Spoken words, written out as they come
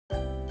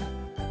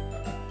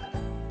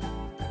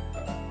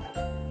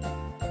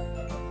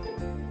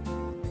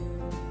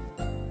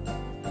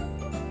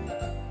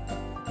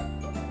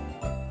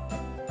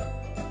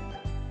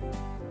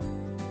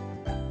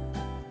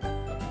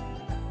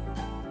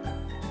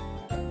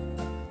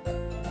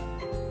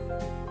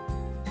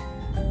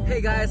Hey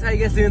guys, how you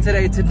guys doing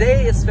today?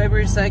 Today is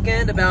February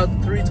 2nd, about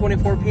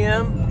 3:24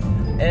 p.m.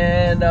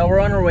 and we're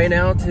on our way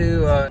now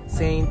to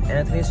St.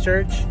 Anthony's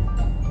Church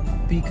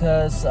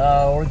because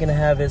we're gonna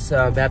have his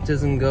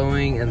baptism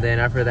going, and then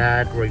after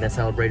that we're gonna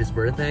celebrate his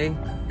birthday,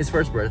 his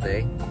first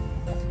birthday,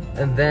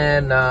 and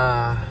then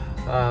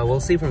we'll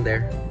see from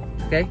there.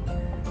 Okay,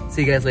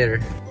 see you guys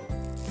later.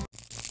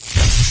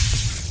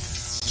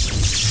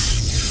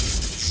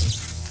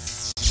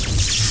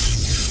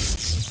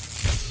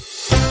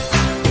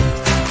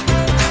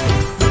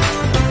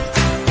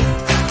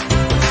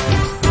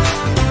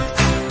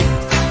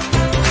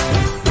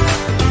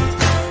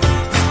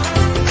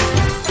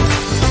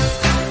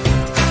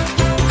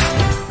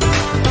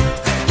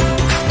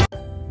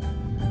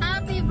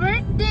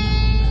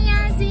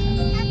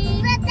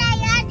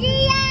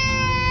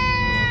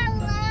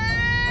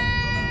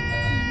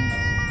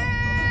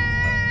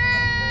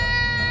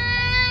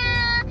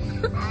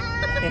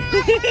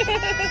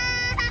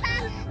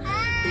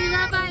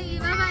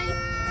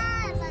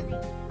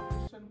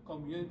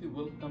 Community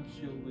welcomes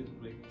you with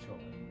great joy.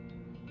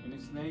 In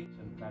His name,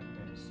 and God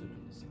can do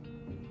the same.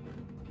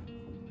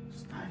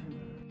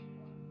 Steiner.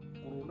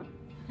 Corona.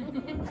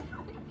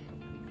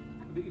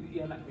 Hindi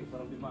iyan na kay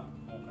para di ma.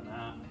 O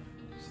kana.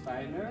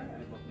 Steiner,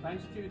 I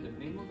baptize you in the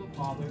name of the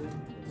Father,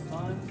 the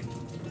Son,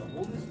 and the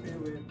Holy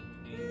Spirit.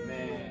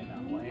 Amen.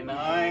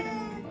 Manay.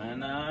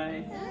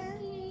 Manay.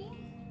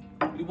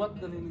 Liwat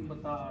galing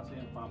bata sa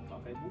iyang papa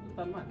kay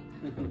bukutan man.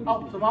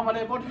 Oh, sumama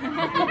na po.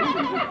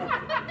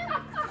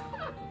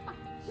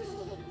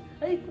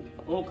 Ay,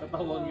 oh,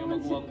 katawang yung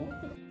magwag mo.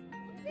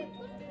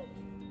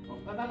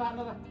 Oh,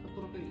 kada.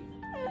 Tuturo kayo.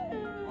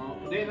 Oh,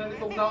 hindi na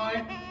nitong daw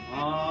ay.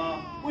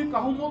 Uy,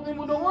 kahumotin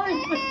mo daw ay.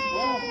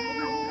 Oh.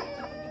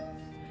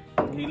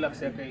 Hilak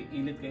siya kay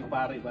init kay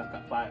pare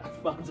baka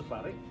sa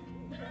pare.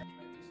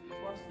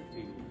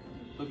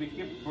 To be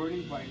kept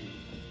burning brightly.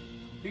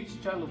 Each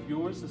child of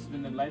yours has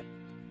been enlightened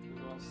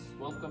to us.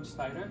 Welcome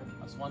Steiner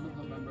as one of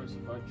the members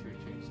of our church.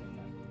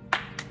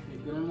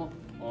 Ganun mo.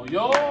 Oh,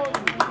 yun!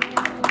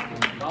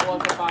 Bawal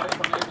ka pare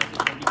pa ngayon kasi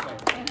pag-ipay.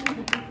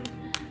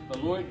 The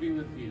Lord be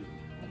with you.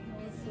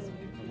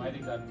 Almighty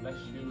God bless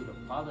you, the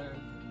Father,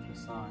 the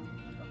Son,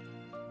 and the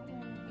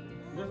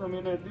Holy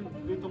Spirit.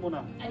 Dito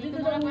muna. Dito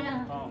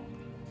muna. Oh.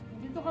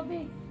 Dito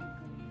kami.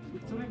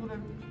 Picture ko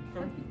na.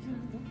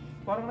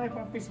 Parang na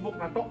yung Facebook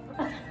na to.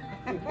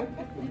 Dito.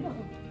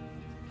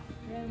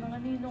 Yan, mga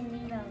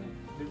ninong-ninang.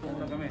 Dito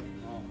muna kami.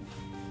 Oh.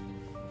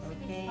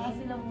 Okay.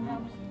 Sila muna.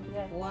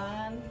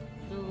 1,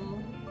 2,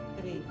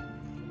 3.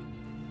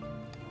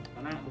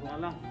 Kana, buka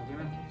lang. Okay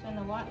na. So,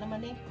 nawa naman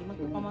eh. Di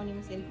magpapamaw ni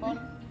mo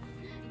cellphone.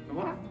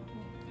 Nawa?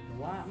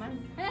 Nawa man.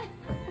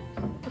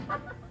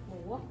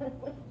 Nawa.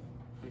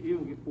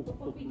 Iyo,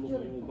 gipuk-puk mo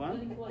ba?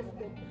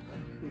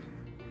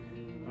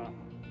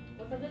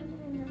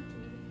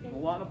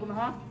 Nawa na po na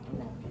ha?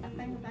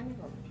 Atay mo tani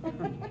ko.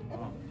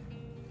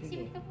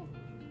 Sige ka po.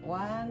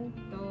 1,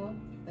 2,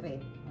 3.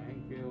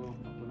 Thank you.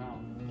 Ako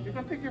na. You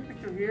can take your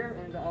picture here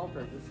or in the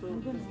altar. Just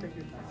take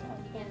your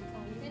time.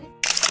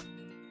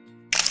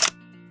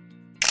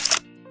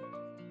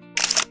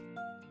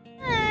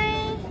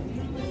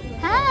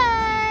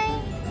 Hi!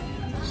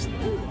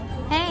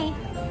 Hey!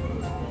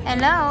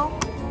 Hello!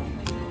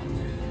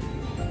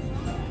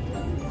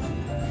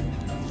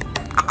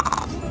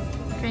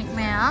 Drink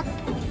milk.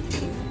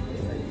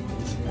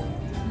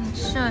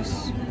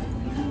 Shush.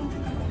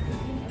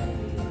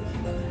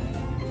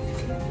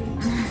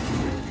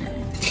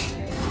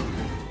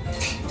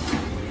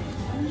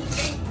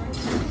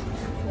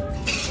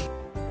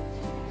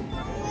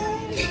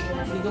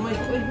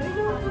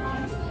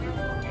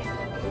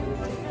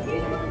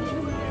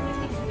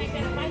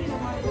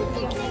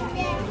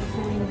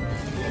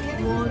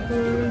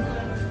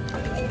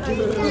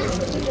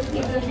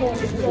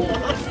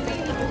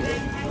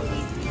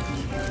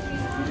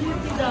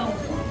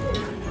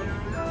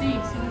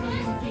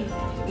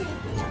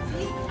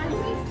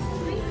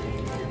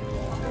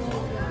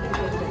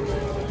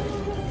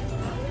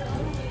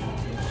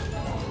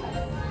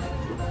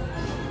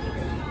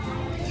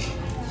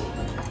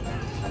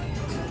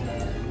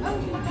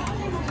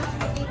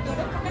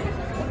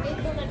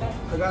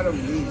 I got him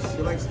these.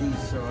 He likes these,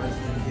 so I was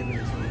going to give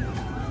it to him.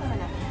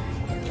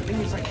 I think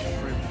it's like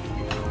shrimp.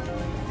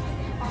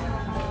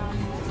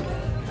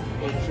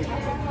 Or chicken.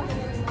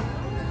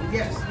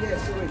 Yes,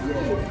 so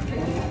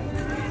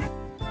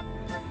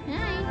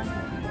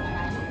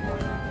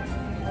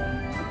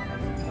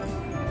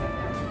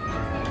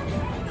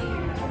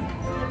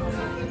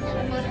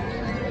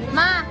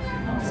Ma,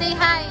 say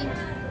hi.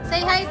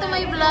 Say hi to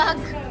my vlog.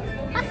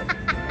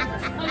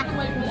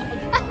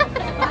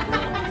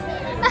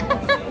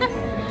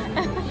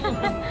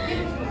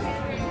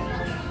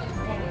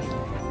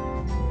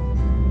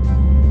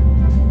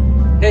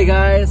 Hey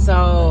guys,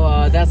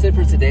 so that's it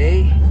for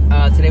today.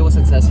 Today was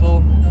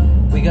successful.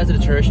 We got to the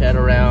church at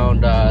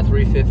around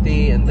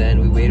 3:50, and then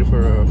we waited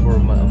for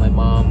my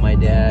mom, my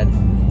dad,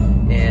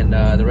 and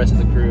the rest of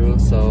the crew.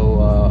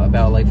 So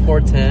about like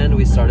 4:10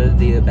 we started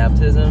the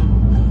baptism,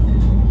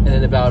 And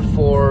then about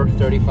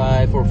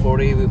 4:35,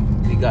 4:40,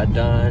 we got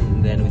done,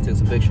 and then we took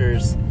some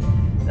pictures,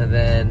 and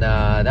then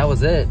that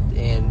was it.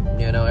 And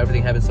you know,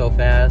 everything happened so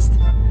fast.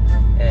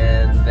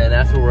 And then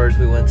afterwards,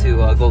 we went to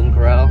Golden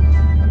Corral.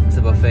 It's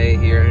a buffet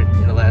here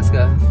in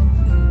Alaska,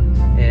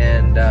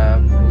 and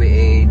we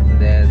ate. And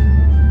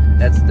then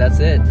that's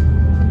it.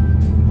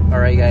 All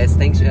right, guys.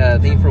 Thank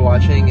you for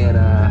watching, and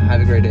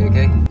have a great day.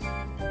 Okay.